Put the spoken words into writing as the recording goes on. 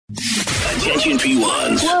Attention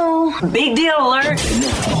P1s. Whoa, big deal alert. And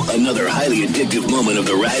now, another highly addictive moment of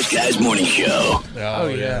the Rise Guys Morning Show. Oh,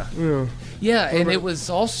 yeah. Yeah, and it was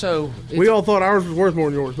also... We all thought ours was worth more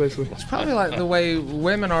than yours, basically. It's probably like the way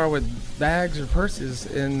women are with bags or purses,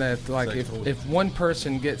 in that, like, if one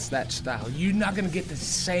person gets that style, you're not going to get the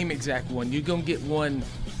same exact one. You're going to get one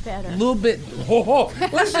better. A little bit...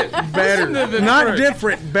 Listen. Better. Listen Not first.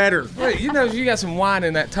 different, better. Wait, you know, you got some wine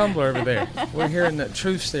in that tumbler over there. We're hearing that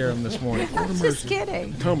truth serum this morning. I'm just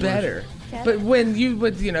kidding. Better. But when you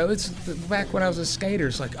would, you know, it's back when I was a skater,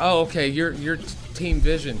 it's like, oh, okay, you're Team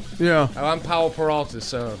Vision. Yeah. Oh, I'm Powell Peralta,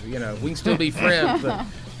 so, you know, we can still be friends, but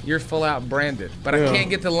you're full out branded. But I can't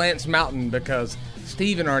get to Lance Mountain because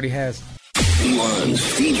Steven already has. P1s,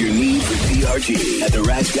 feed your need for TRT at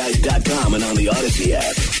theriseguys.com and on the Odyssey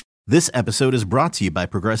app. This episode is brought to you by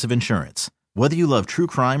Progressive Insurance. Whether you love true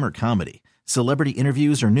crime or comedy, celebrity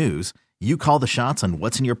interviews or news, you call the shots on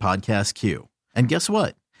what's in your podcast queue. And guess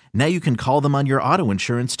what? Now you can call them on your auto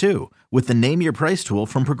insurance too with the Name Your Price tool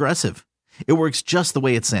from Progressive. It works just the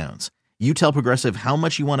way it sounds. You tell Progressive how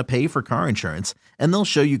much you want to pay for car insurance, and they'll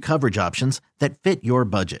show you coverage options that fit your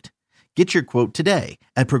budget. Get your quote today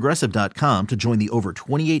at Progressive.com to join the over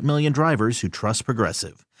 28 million drivers who trust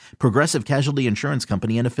Progressive. Progressive Casualty Insurance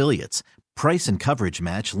Company and Affiliates. Price and coverage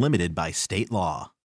match limited by state law.